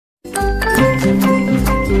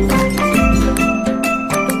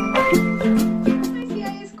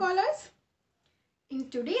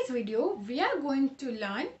video, we are going to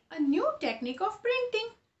learn a new technique of printing.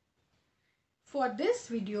 For this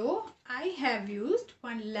video, I have used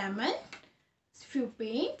one lemon, few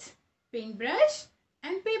paints, paintbrush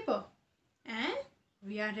and paper. And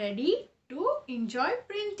we are ready to enjoy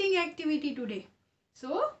printing activity today.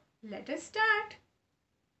 So, let us start.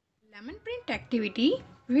 Lemon print activity,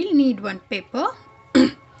 we'll need one paper,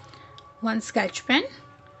 one sketch pen,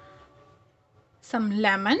 some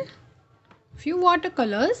lemon, few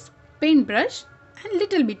watercolors, paintbrush and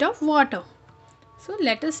little bit of water. So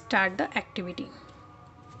let us start the activity.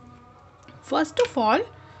 First of all,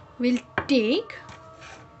 we'll take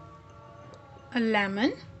a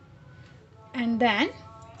lemon and then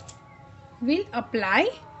we'll apply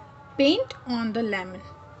paint on the lemon.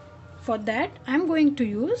 For that I am going to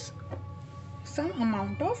use some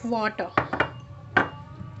amount of water.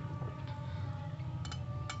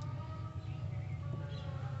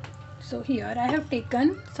 So here I have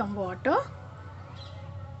taken some water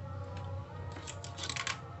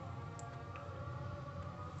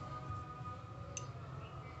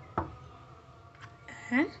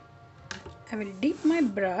and I will dip my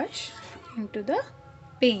brush into the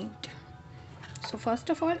paint. So first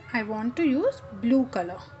of all I want to use blue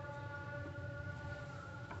color.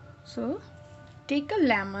 So take a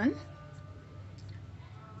lemon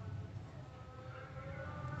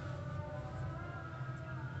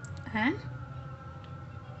and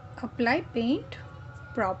apply paint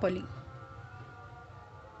properly.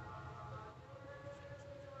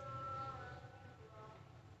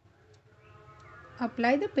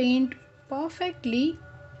 Apply the paint perfectly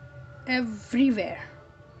everywhere,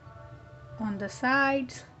 on the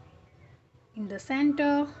sides, in the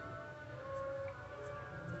center.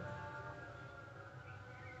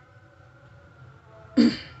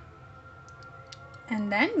 And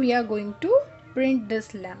then we are going to print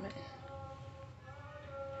this lemon.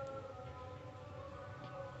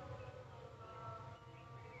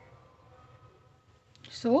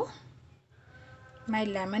 So my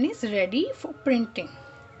lemon is ready for printing.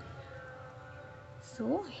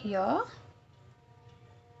 So here,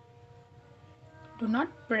 do not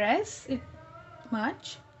press it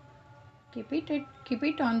much. Keep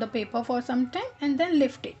it on the paper for some time and then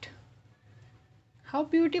lift it. How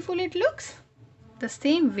beautiful it looks. The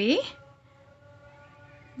same way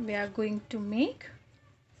we are going to make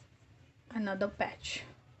another patch.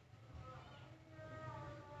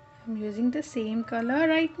 I'm using the same color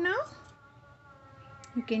right now.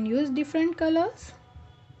 You can use different colors.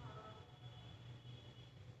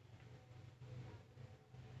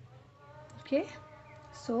 Okay,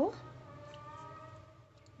 so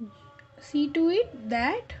see to it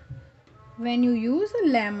that when you use a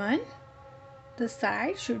lemon, the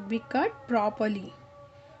side should be cut properly.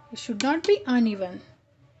 It should not be uneven.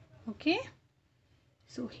 Okay,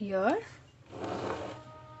 so here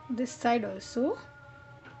this side also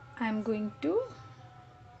I am going to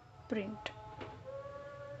print.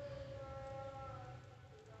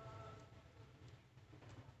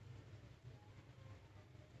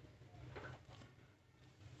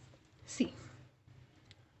 See,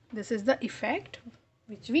 this is the effect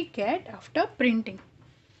which we get after printing.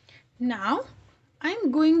 Now I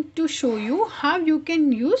am going to show you how you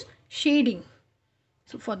can use shading.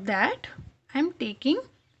 So for that I am taking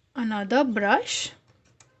another brush.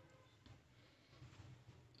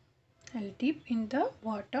 I'll dip in the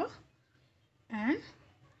water and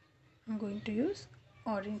I'm going to use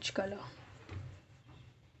orange color.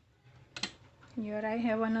 Here I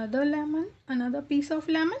have another piece of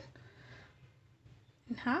lemon.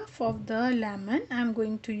 In half of the lemon I am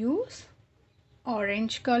going to use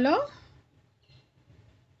orange color.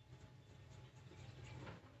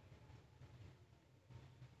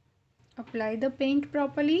 Apply the paint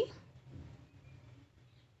properly.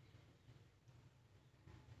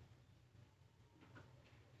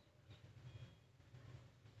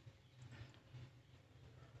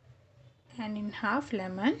 And in half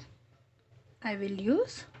lemon I will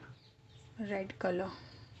use red color.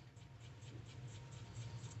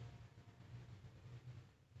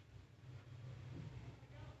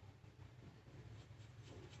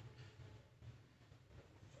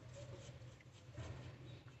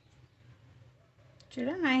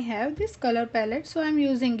 Children, I have this color palette, so I am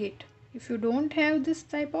using it. If you don't have this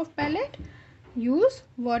type of palette, use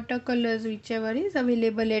watercolors, whichever is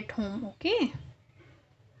available at home. Okay.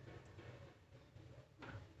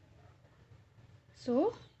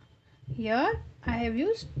 So here I have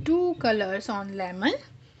used two colors on lemon,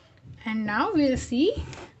 and now we'll see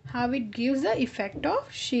how it gives the effect of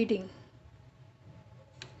shading.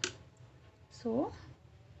 So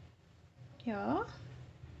here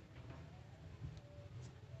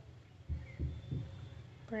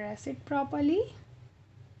Press it properly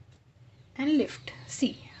and lift.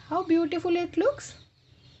 See how beautiful it looks,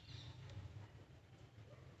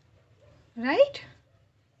 right?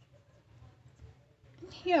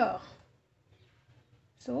 Here.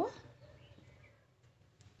 So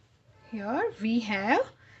here we have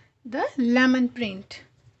the lemon print.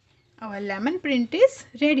 Our lemon print is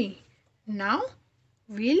ready. Now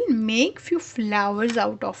we'll make few flowers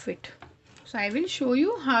out of it. So I will show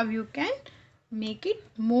you how you can make it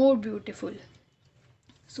more beautiful.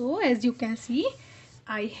 So as you can see,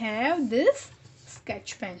 I have this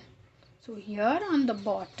sketch pen. So here on the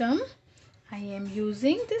bottom I am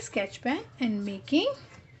using this sketch pen and making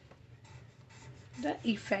the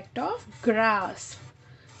effect of grass,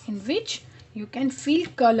 in which you can feel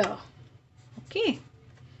color. Okay,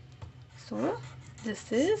 so this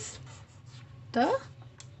is the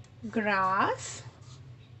grass,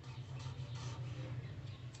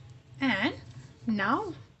 and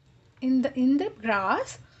now in the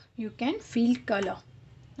grass you can feel color.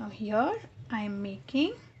 Now here I am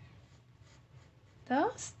making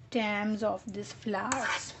the stems of these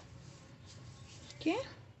flowers. Okay,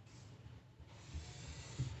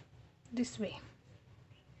 this way.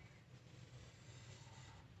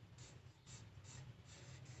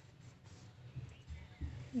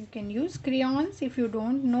 You can use crayons if you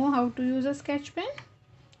don't know how to use a sketch pen.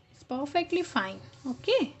 It's perfectly fine.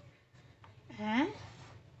 Okay, and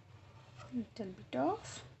little bit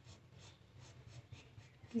of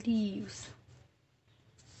leaves,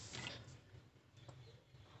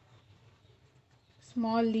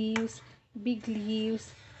 small leaves, big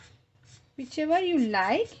leaves, whichever you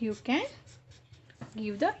like you can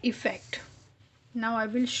give the effect. Now I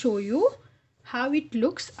will show you how it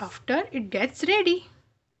looks after it gets ready.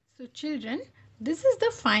 So children, this is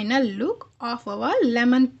the final look of our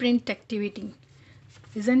lemon print activity.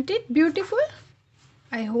 Isn't it beautiful?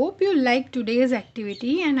 I hope you like today's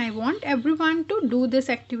activity, and I want everyone to do this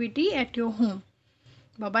activity at your home.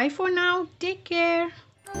 Bye bye for now. Take care.